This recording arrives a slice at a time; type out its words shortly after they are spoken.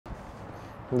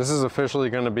This is officially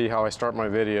going to be how I start my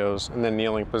videos, in the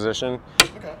kneeling position.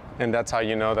 Okay. And that's how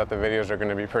you know that the videos are going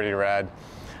to be pretty rad.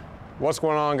 What's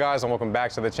going on, guys, and welcome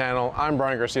back to the channel. I'm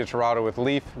Brian Garcia-Tirado with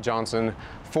Leif Johnson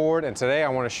Ford, and today I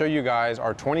want to show you guys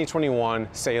our 2021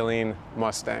 Saleen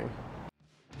Mustang.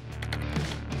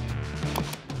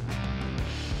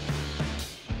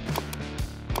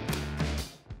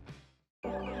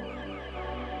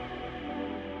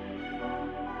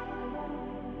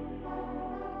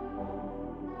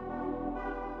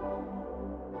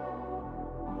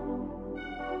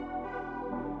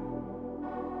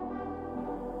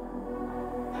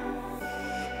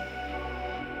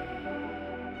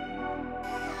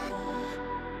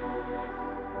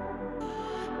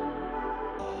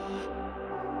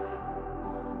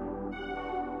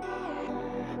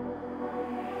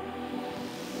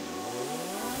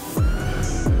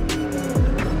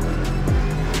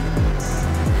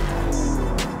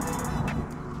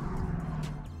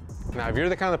 Now, if you're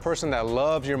the kind of person that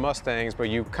loves your Mustangs, but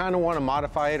you kind of want to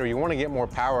modify it or you want to get more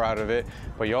power out of it,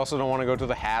 but you also don't want to go to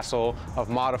the hassle of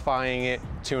modifying it,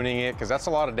 tuning it, because that's a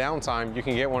lot of downtime, you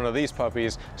can get one of these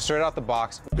puppies straight out the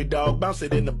box. Big dog, bounce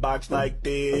it in the box like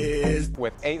this.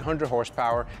 With 800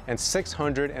 horsepower and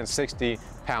 660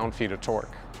 pound-feet of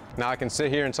torque. Now, I can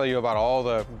sit here and tell you about all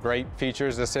the great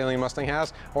features this Saleen Mustang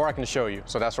has, or I can show you,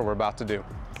 so that's what we're about to do.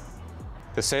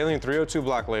 The Saleen 302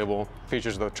 Black Label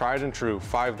features the tried and true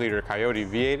 5-liter Coyote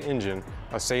V8 engine,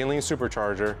 a Saleen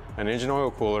supercharger, an engine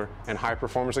oil cooler, and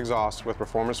high-performance exhaust with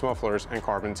performance mufflers and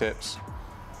carbon tips.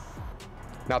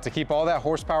 Now, to keep all that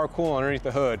horsepower cool underneath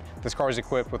the hood, this car is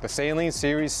equipped with the Saleen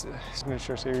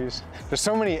Signature Series. There's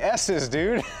so many S's,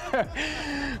 dude.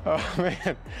 Oh,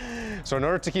 man. So in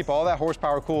order to keep all that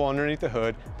horsepower cool underneath the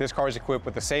hood, this car is equipped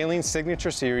with the Saleen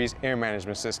Signature Series air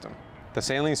management system. The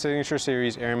Saleen Signature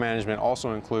Series air management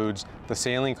also includes the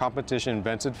Saleen Competition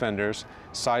vented fenders,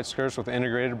 side skirts with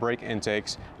integrated brake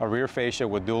intakes, a rear fascia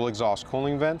with dual exhaust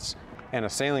cooling vents, and a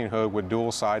Saleen hood with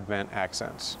dual side vent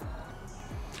accents.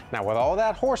 Now, with all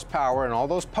that horsepower and all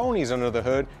those ponies under the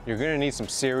hood, you're going to need some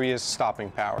serious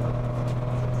stopping power.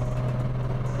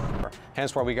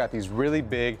 Hence why we got these really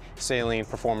big Saleen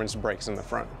performance brakes in the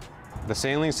front. The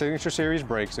Saleen Signature Series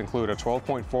brakes include a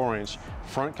 12.4-inch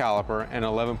front caliper and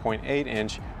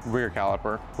 11.8-inch rear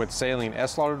caliper with Saleen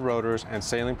S-slotted rotors and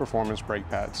Saleen performance brake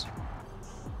pads.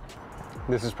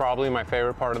 This is probably my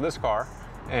favorite part of this car,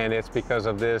 and it's because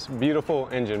of this beautiful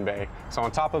engine bay. So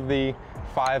on top of the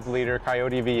 5-liter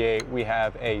Coyote V8, we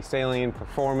have a Saleen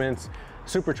performance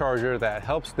supercharger that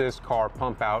helps this car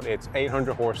pump out its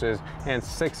 800 horses and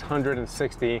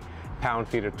 660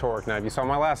 pound-feet of torque. Now, if you saw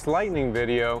my last Lightning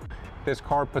video, this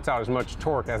car puts out as much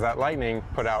torque as that Lightning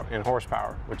put out in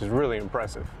horsepower, which is really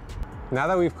impressive. Now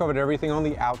that we've covered everything on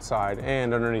the outside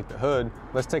and underneath the hood,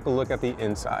 let's take a look at the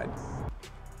inside.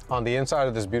 On the inside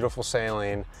of this beautiful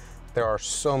Saleen, there are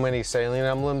so many Saleen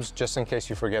emblems, just in case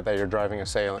you forget that you're driving a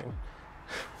Saleen.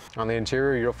 On the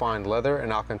interior, you'll find leather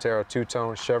and Alcantara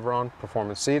two-tone chevron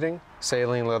performance seating,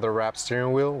 Saleen leather wrapped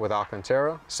steering wheel with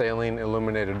Alcantara, Saleen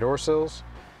illuminated door sills,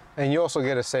 and you also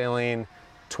get a Saleen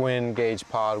twin gauge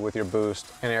pod with your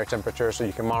boost and air temperature, so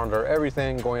you can monitor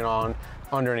everything going on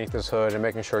underneath this hood and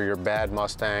making sure your bad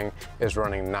Mustang is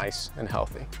running nice and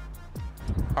healthy.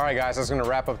 All right, guys, that's going to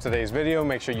wrap up today's video.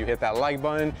 Make sure you hit that like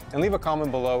button and leave a comment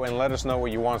below and let us know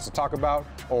what you want us to talk about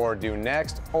or do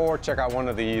next, or check out one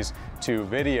of these 2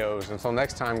 videos. Until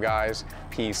next time, guys,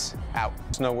 peace out. Let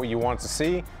us know what you want to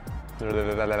see.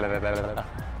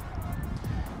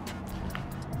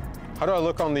 How do I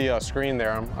look on the screen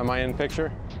there? Am I in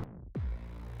picture?